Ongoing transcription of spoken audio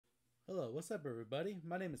Hello, what's up everybody?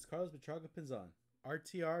 My name is Carlos Buitrago Pinzon,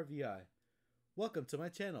 RTRVI. Welcome to my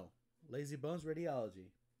channel, Lazy Bones Radiology.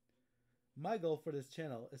 My goal for this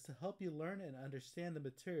channel is to help you learn and understand the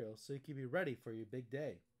material so you can be ready for your big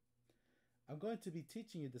day. I'm going to be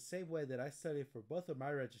teaching you the same way that I studied for both of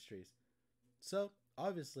my registries. So,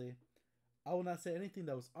 obviously, I will not say anything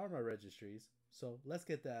that was on my registries, so let's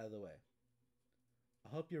get that out of the way.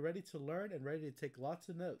 I hope you're ready to learn and ready to take lots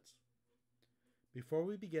of notes. Before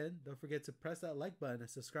we begin, don't forget to press that like button and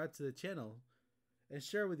subscribe to the channel and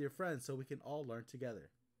share with your friends so we can all learn together.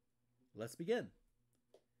 Let's begin.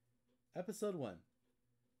 Episode 1.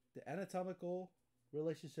 The Anatomical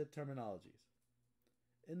Relationship Terminologies.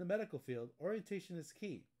 In the medical field, orientation is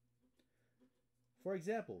key. For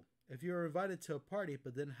example, if you are invited to a party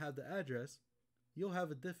but didn't have the address, you'll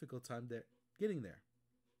have a difficult time getting there.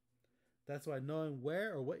 That's why knowing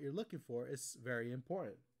where or what you're looking for is very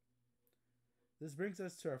important. This brings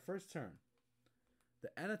us to our first term, the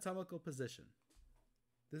anatomical position.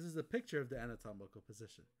 This is a picture of the anatomical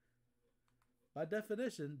position. By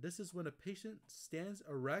definition, this is when a patient stands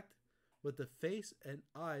erect with the face and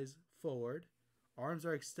eyes forward, arms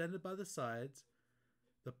are extended by the sides,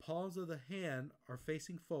 the palms of the hand are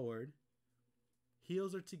facing forward,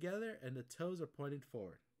 heels are together, and the toes are pointing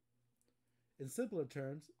forward. In simpler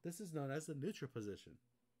terms, this is known as the neutral position.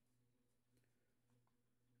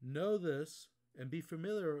 Know this and be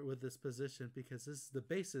familiar with this position because this is the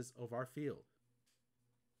basis of our field.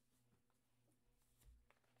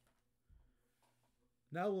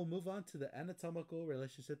 Now we'll move on to the anatomical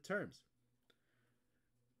relationship terms.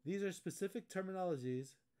 These are specific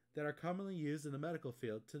terminologies that are commonly used in the medical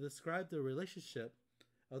field to describe the relationship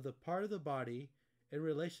of the part of the body in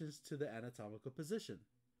relation to the anatomical position.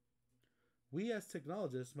 We as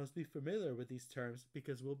technologists must be familiar with these terms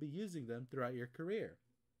because we'll be using them throughout your career,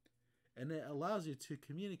 and it allows you to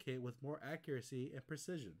communicate with more accuracy and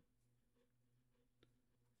precision.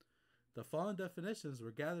 The following definitions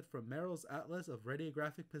were gathered from Merrill's Atlas of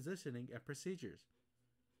Radiographic Positioning and Procedures.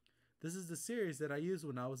 This is the series that I used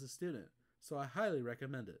when I was a student, so I highly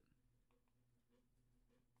recommend it.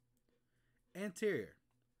 Anterior.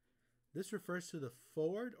 This refers to the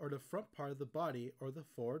forward or the front part of the body or the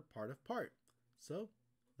forward part of part. So,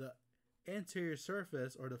 the anterior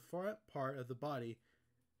surface or the front part of the body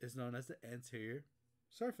is known as the anterior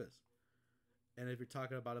surface. And if you're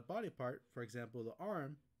talking about a body part, for example, the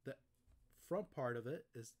arm, the front part of it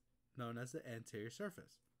is known as the anterior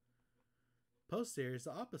surface. Posterior is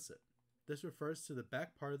the opposite. This refers to the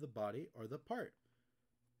back part of the body or the part.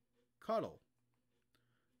 Caudal.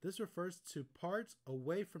 This refers to parts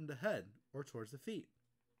away from the head or towards the feet.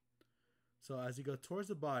 So as you go towards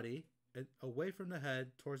the body and away from the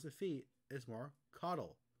head towards the feet is more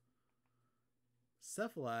caudal.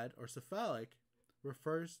 Cephalad or cephalic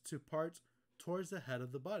refers to parts towards the head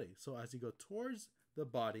of the body. So as you go towards the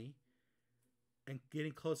body and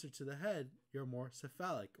getting closer to the head, you're more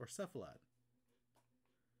cephalic or cephalad.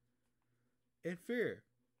 Inferior.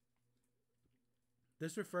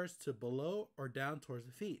 This refers to below or down towards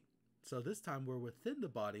the feet. So this time we're within the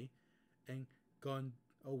body and going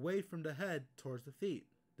away from the head towards the feet.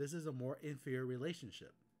 This is a more inferior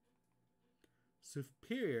relationship.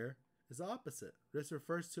 Superior is the opposite. This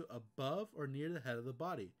refers to above or near the head of the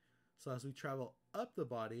body. So as we travel up the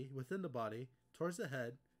body, within the body, towards the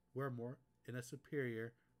head, we're more in a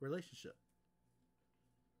superior relationship.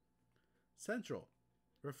 Central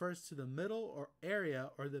refers to the middle or area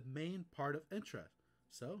or the main part of interest.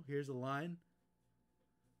 So here's a line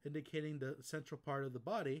indicating the central part of the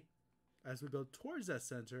body. As we go towards that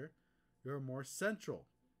center, you're more central.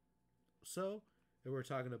 So if we're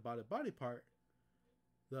talking about a body part,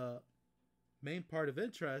 the main part of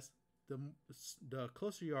interest, the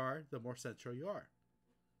closer you are, the more central you are.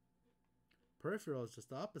 Peripheral is just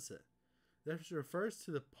the opposite. This refers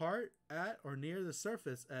to the part at or near the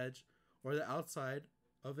surface edge or the outside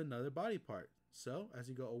of another body part. So as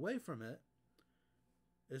you go away from it,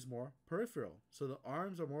 is more peripheral. So the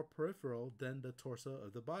arms are more peripheral than the torso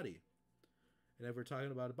of the body. And if we're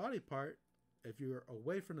talking about a body part, if you're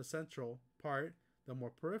away from the central part, the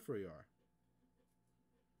more peripheral you are.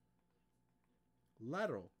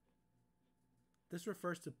 Lateral. This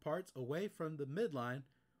refers to parts away from the midline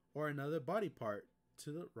or another body part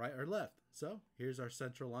to the right or left. So here's our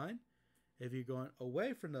central line. If you're going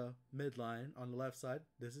away from the midline on the left side,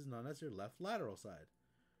 this is known as your left lateral side.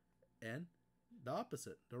 And the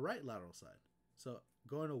opposite, the right lateral side. So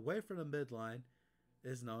going away from the midline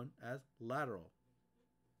is known as lateral.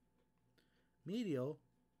 Medial,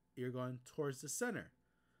 you're going towards the center.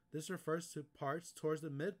 This refers to parts towards the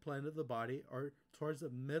midplane of the body or towards the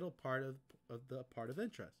middle part of the part of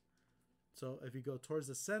interest. So if you go towards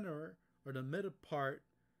the center or the middle part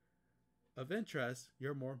of interest,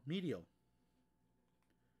 you're more medial.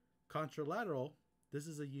 Contralateral, this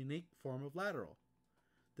is a unique form of lateral.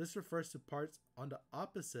 This refers to parts on the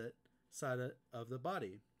opposite side of the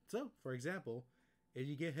body. So, for example, if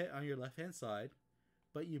you get hit on your left-hand side,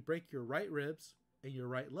 but you break your right ribs and your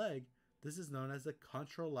right leg, this is known as the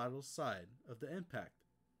contralateral side of the impact,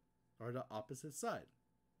 or the opposite side.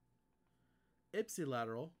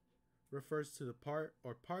 Ipsilateral refers to the part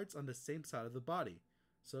or parts on the same side of the body.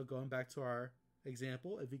 So going back to our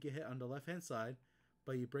example, if you get hit on the left-hand side,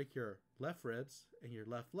 but you break your left ribs and your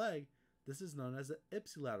left leg, this is known as the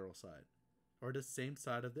ipsilateral side, or the same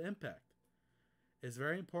side of the impact. It's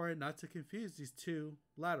very important not to confuse these two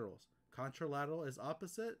laterals. Contralateral is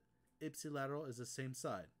opposite, ipsilateral is the same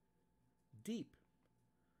side. Deep.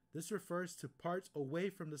 This refers to parts away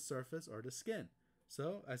from the surface or the skin.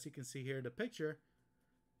 So, as you can see here in the picture,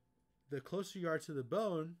 the closer you are to the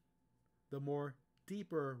bone, the more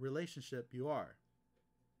deeper relationship you are.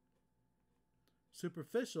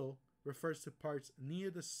 Superficial refers to parts near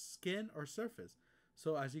the skin or surface.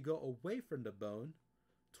 So as you go away from the bone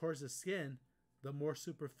towards the skin, the more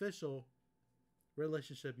superficial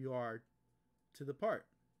relationship you are to the part.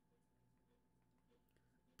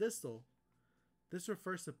 Distal. This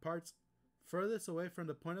refers to parts furthest away from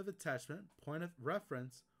the point of attachment, point of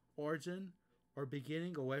reference, origin, or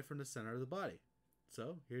beginning away from the center of the body.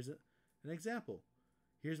 So here's an example.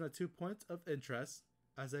 Here's my 2 points of interest.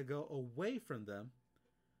 As I go away from them,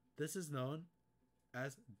 this is known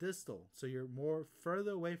as distal. So you're more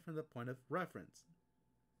further away from the point of reference.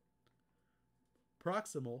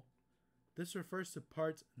 Proximal. This refers to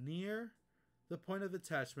parts near the point of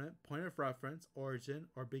attachment, point of reference, origin,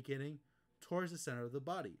 or beginning towards the center of the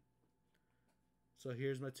body. So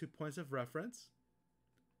here's my 2 points of reference.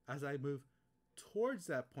 As I move towards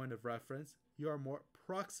that point of reference, you are more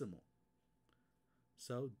proximal.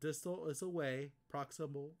 So distal is away,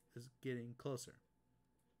 proximal is getting closer.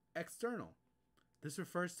 External. This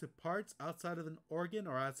refers to parts outside of an organ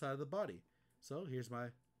or outside of the body. So here's my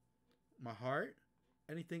heart.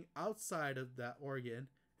 Anything outside of that organ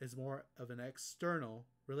is more of an external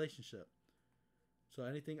relationship. So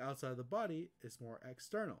anything outside of the body is more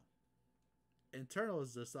external. Internal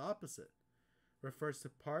is just the opposite. Refers to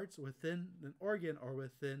parts within an organ or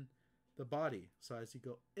within the body. So as you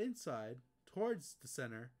go inside towards the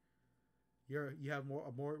center, you have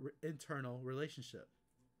a more internal relationship.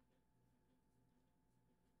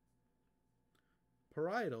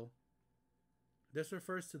 Parietal. This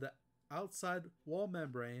refers to the outside wall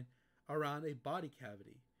membrane around a body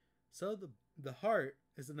cavity. So the heart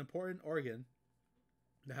is an important organ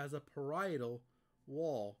that has a parietal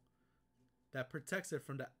wall that protects it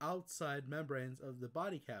from the outside membranes of the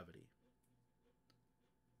body cavity.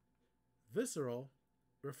 Visceral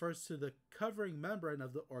refers to the covering membrane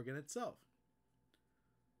of the organ itself.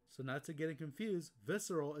 So not to get confused,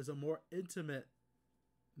 visceral is a more intimate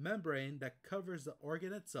membrane that covers the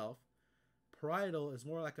organ itself. Parietal is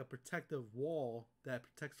more like a protective wall that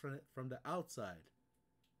protects from the outside.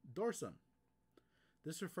 Dorsum.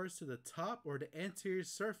 This refers to the top or the anterior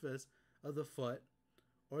surface of the foot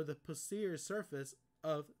or the posterior surface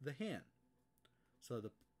of the hand. So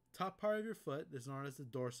the top part of your foot is known as the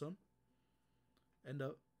dorsum, and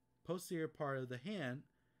the posterior part of the hand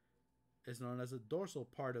is known as the dorsal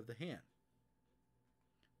part of the hand.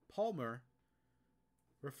 Palmar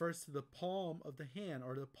refers to the palm of the hand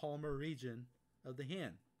or the palmar region of the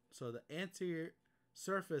hand. So the anterior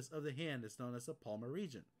surface of the hand is known as the palmar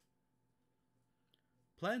region.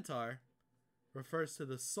 Plantar refers to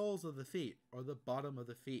the soles of the feet or the bottom of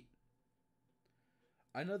the feet.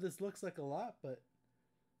 I know this looks like a lot, but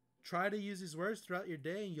try to use these words throughout your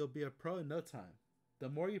day and you'll be a pro in no time. The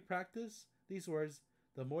more you practice these words,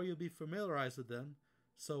 the more you'll be familiarized with them.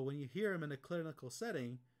 So when you hear them in a clinical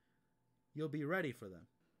setting, you'll be ready for them.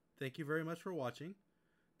 Thank you very much for watching.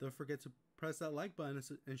 Don't forget to press that like button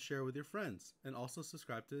and share with your friends, and also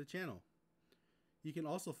subscribe to the channel. You can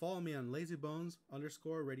also follow me on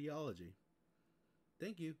lazybones_radiology.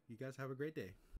 Thank you. You guys have a great day.